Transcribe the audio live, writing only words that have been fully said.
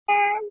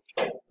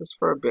Just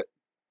for a bit.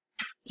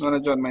 Wanna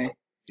join my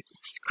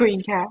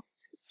screencast?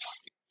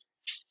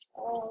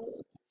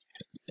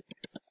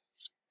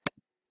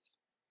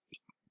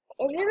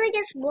 It really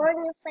gets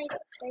boring if I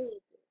play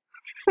with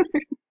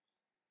you.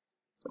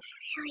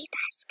 Really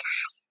does,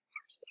 guys.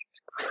 It really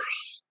gets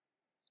boring.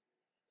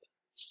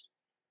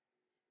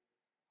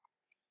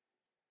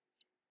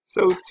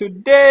 So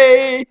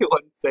today,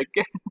 one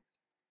second.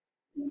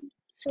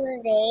 So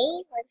today,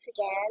 once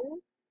again,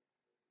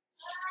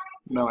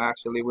 No,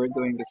 actually, we're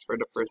doing this for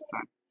the first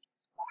time.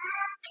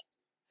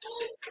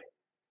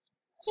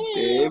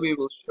 Today we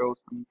will show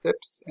some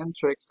tips and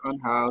tricks on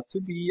how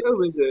to be a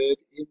wizard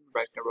in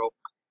Ragnarok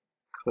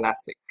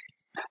Classic.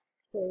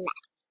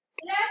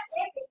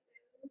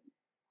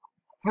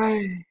 Hi,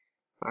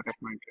 sakit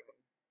my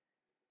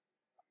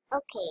God.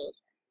 Okay,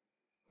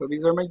 So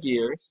these are my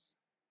gears.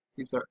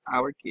 These are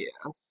our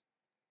gears.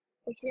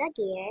 this is a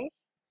gear.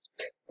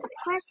 Of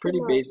course, Pretty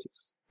you know. basic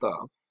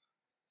stuff.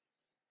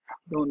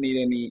 Don't need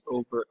any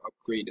over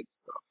upgraded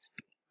stuff.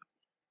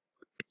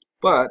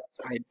 But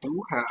I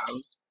do have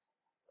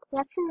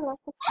Lots and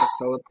lots of a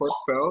teleport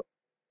belt,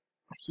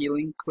 a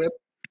healing clip,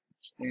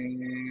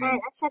 and and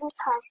a sun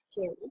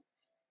costume.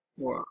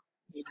 wow,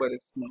 but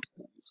it's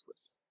mostly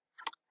useless.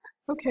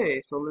 Okay,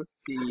 so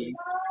let's see.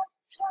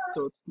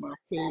 Go to my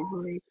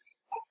favorite.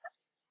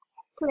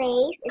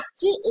 Place is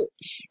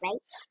GH,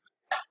 right?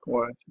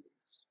 What?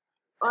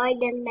 Or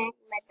the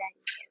magma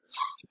dungeon.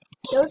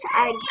 Those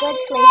are good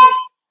places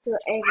to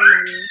earn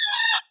money.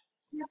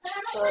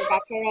 So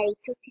that's already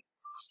 2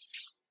 tips.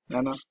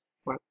 No.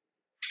 What?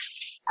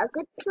 A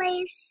good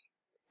place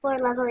for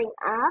leveling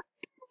up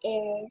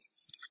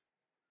is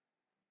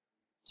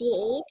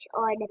GH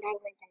or the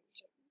magma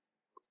dungeon.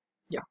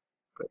 Yeah,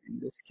 but in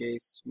this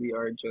case, we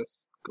are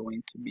just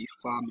going to be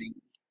farming,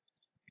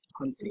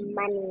 hunting.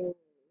 Money.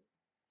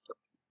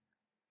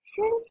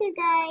 Since you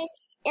guys,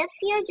 if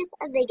you're just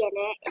a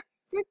beginner,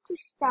 it's good to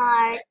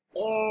start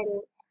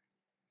in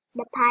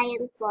the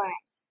pine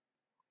forest.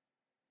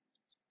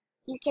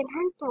 You can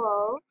hunt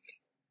wolves.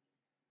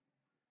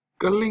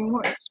 Galing mo,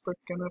 expert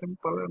ka na rin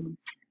pala. No?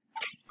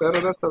 Pero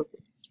that's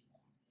okay.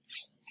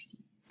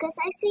 Because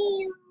I see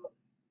you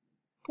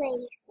play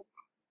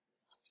sometimes.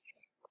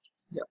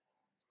 Yeah.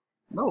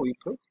 No, we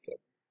play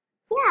together.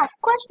 Yeah, of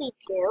course we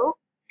do.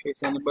 In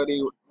case anybody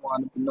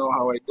wanted to know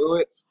how I do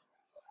it,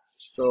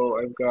 so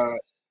I've got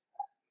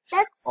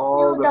Let's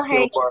all do the the skill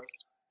herding. bars.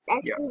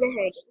 Let's Yeah. do the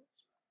herding.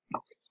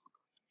 Okay.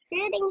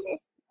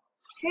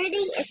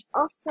 Herding is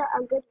also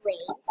a good way.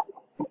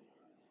 What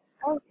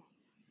was that?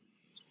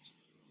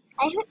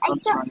 I I'm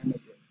saw trying to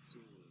get to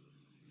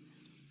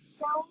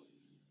no.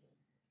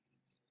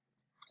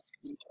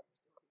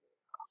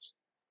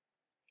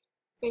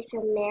 There's a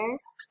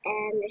mist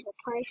and there's a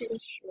poison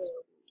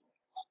shroom.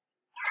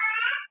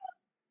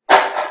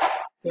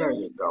 There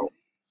you go.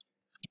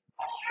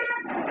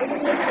 This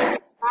is your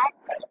favorite spot?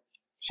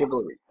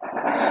 Chivalry.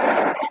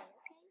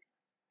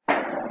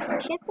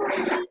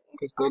 Chivalry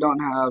Because they don't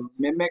have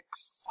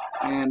mimics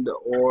and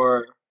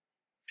or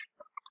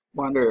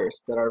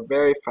wanderers that are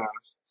very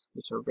fast,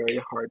 which are very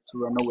hard to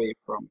run away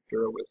from if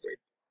you're a wizard.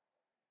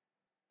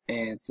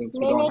 And since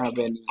we don't Mimics have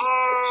any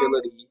and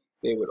agility,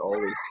 they would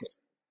always hit.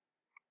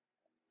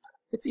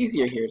 It's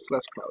easier here, it's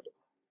less crowded.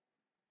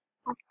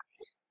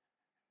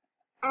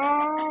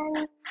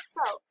 and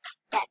so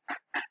that.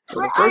 So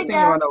What the first are thing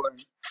you the want to learn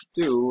to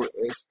do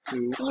is to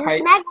use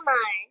kite.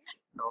 magmar?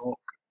 No,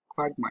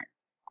 quagmire.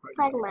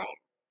 Quagmire.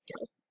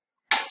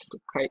 Just to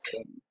kite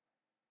them.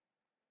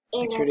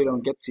 In Make sure they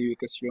don't get to you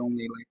because you're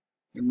only like,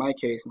 in my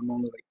case, I'm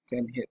only like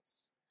 10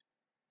 hits.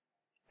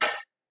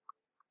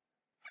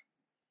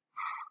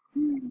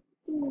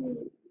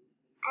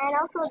 And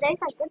also,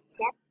 there's a good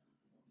tip.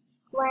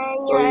 When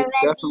So you're you already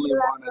definitely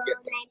want to level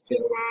get that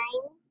skill,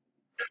 99,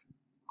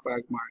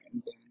 quagmire,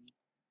 and then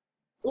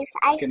use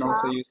you ice can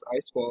also wall. use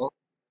ice wall.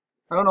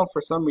 I don't know,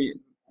 for some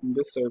reason in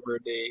this server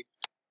they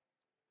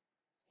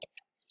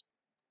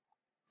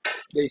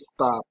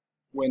stop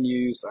when you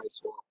use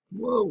ice wall.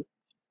 Whoa!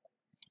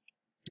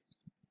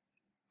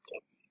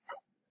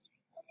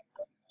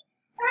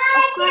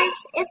 Of course,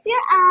 if you're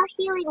a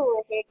healing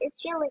wizard, it's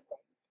really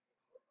good.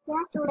 You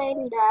have to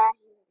learn the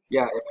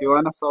Yeah, if you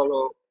want to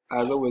solo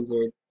as a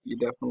wizard, you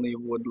definitely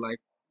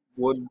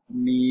would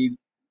need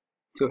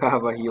to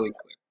have a healing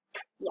clip.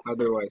 yes.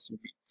 Otherwise, it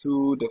would be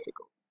too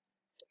difficult.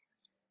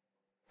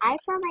 I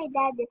saw my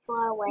dad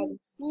before when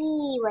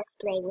he was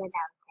playing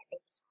without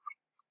having sword.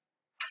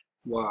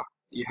 Wow,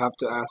 you have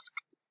to ask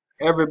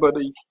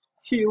everybody,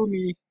 heal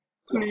me,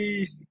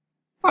 please.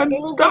 I'm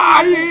Then you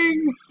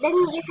dying! Then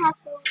you just have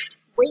to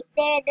wait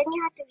there, then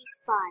you have to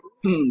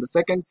respawn. The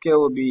second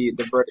skill will be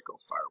the vertical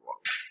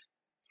firewalls.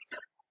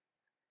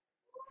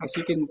 As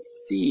you can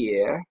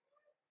see,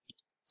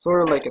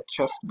 sort of like a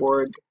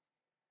chessboard.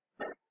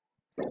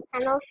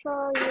 And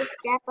also use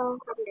Japan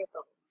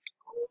Thunderbolt.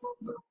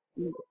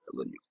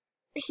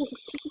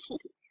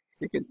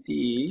 So you can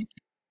see,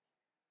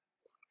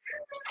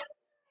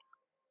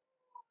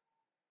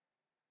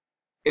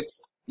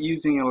 it's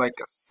using like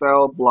a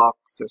cell block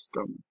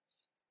system.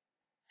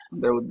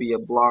 there would be a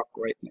block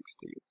right next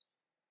to you.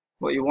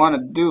 What you want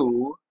to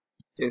do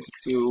is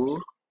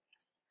to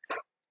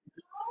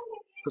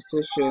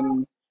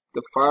position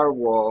the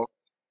firewall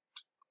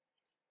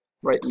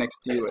right next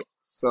to you, like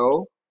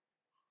so.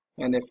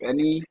 And if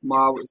any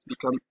mob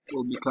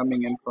will be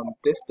coming in from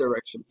this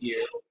direction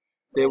here,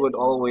 they would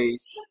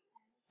always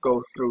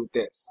go through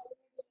this,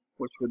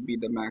 which would be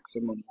the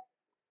maximum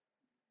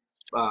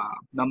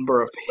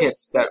number of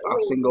hits that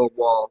a single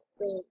wall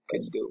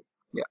can do.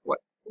 Yeah, what?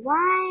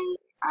 Why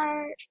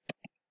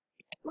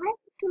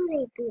do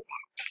they do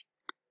that?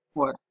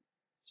 What?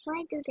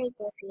 Why do they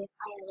go through your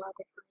firewall?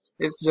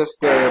 It's just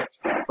their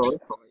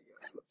protocol, I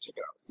guess. Let's check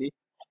it out. See?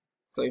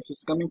 So if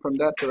it's coming from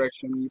that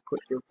direction, you put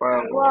your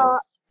firewall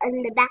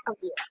in the back of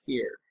you.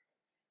 Here.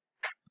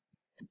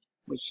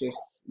 Which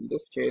is, in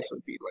this case,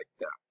 would be like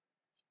that.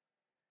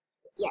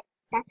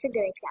 Yes, that's a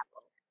good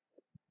example.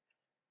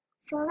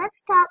 So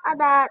let's talk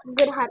about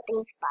good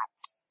hunting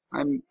spots.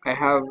 I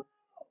have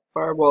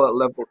firewall at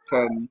level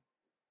 10,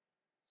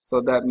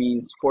 so that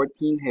means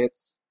 14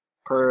 hits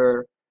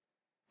per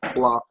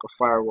block of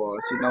firewall.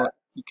 As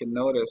you can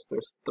notice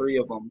there's 3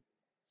 of them.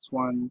 It's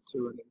 1,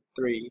 2, and then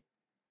 3.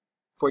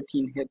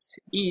 14 hits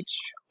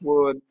each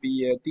would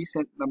be a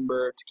decent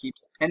number to keep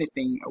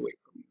anything away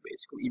from you,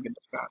 basically, even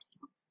the fast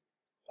ones.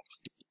 Yes,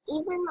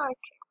 even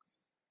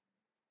archers.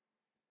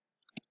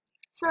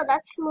 So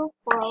let's move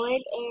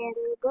forward in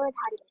good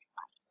hunting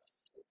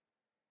spots.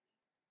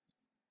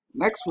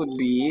 Next would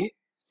be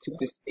to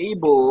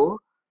disable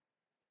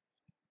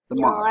the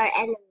your mobs.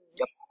 Enemies.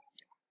 Yep.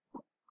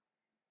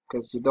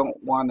 Because you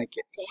don't want to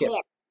get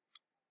hit.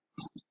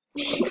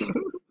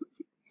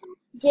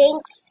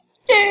 Jinx.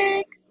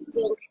 Jinx.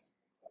 Jinx.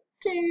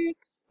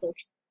 Jinx. Jinx.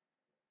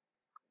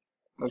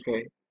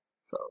 Okay,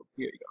 so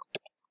here you go.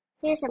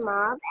 Here's a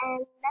mob,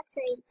 and that's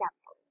an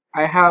example.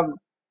 I have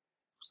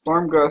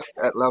Stormgust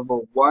at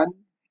level 1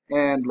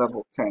 and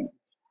level 10.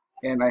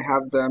 And I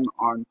have them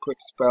on Quick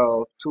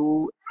Spell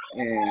 2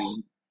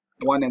 and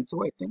 1 and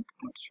 2, I think.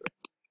 I'm not sure.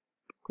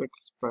 Quick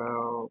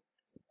Spell.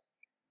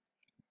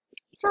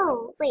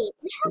 So, wait,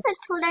 we haven't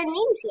told our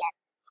names yet.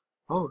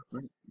 Oh,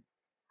 right.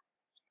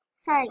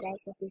 Sorry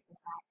guys if we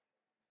forgot.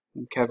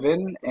 I'm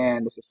Kevin,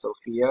 and this is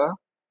Sophia.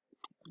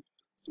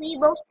 We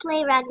both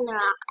play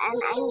Ragnarok,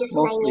 and I'm just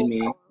Mostly 9 years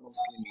me. old.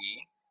 Mostly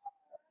me.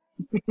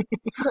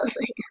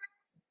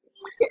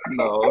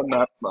 No,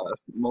 not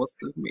us.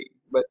 Mostly me.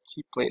 But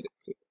she played it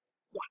too.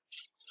 Yeah.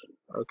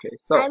 Okay,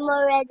 so I'm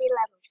already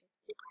level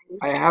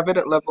 51. I have it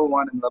at level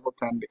 1 and level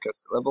 10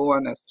 because level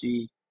 1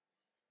 SG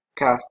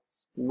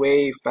casts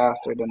way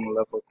faster than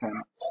level 10.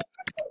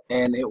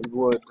 And it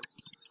would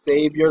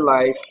save your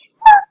life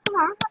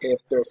if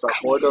there's a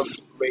horde of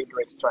raid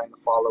rakes trying to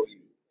follow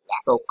you.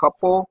 Yes. So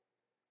couple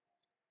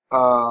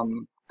of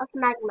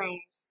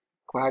Magmires.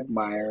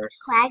 Quagmires.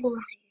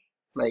 Quagmire.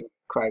 Like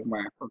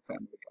Quagmire from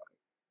Family Guy.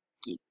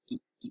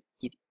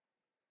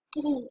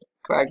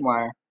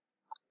 Quagmire.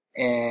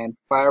 And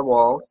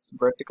firewalls,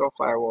 vertical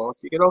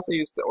firewalls. You could also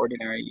use the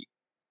ordinary,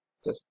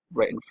 just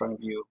right in front of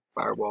you,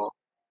 firewall,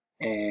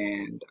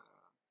 and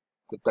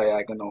the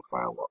diagonal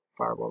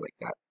firewall like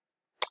that.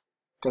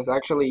 Because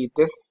actually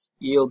this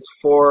yields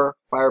 4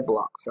 fire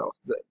block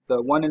cells.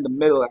 The one in the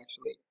middle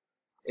actually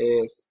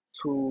is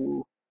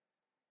two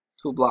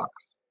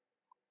blocks.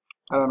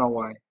 I don't know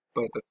why,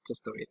 but that's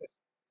just the way it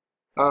is.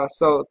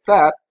 So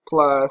that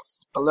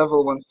plus a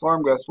level 1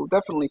 Stormgust will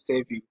definitely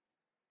save you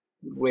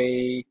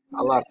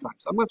a lot of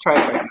times. I'm gonna try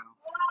it right now.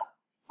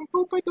 I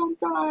hope I don't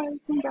die.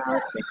 It's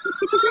embarrassing.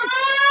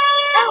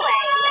 Don't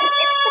worry,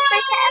 it's the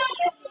first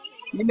episode.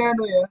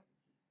 Yeah.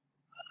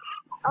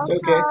 Also,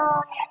 Okay.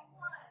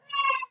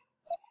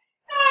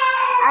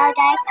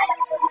 guys,